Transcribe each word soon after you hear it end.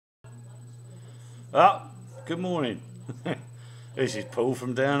Oh, good morning. This is Paul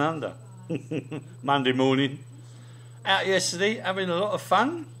from Down Under. Monday morning. Out yesterday, having a lot of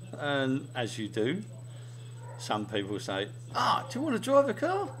fun, and as you do, some people say, do you want to drive a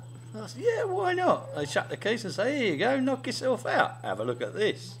car? I said, yeah, why not? They shut the keys and say, here you go, knock yourself out. Have a look at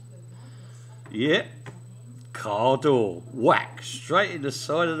this. Yep, car door, whack, straight in the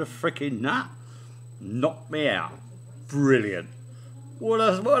side of the freaking nut. Knocked me out. Brilliant. What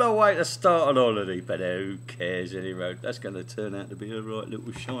a way to start an holiday, but who cares anyway? That's going to turn out to be a right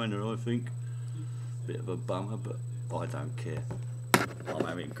little shiner, I think. Bit of a bummer, but I don't care. I'm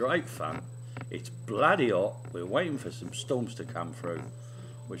having great fun. It's bloody hot. We're waiting for some storms to come through,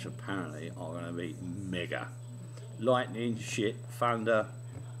 which apparently are going to be mega. Lightning, shit, thunder,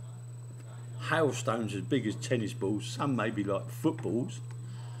 hailstones as big as tennis balls, some maybe like footballs.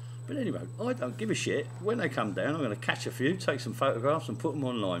 But anyway, I don't give a shit. When they come down, I'm going to catch a few, take some photographs and put them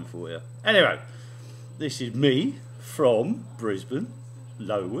online for you. Anyway, this is me from Brisbane,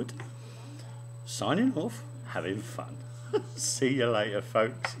 Lowood, signing off, having fun. See you later,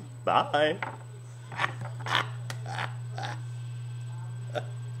 folks. Bye.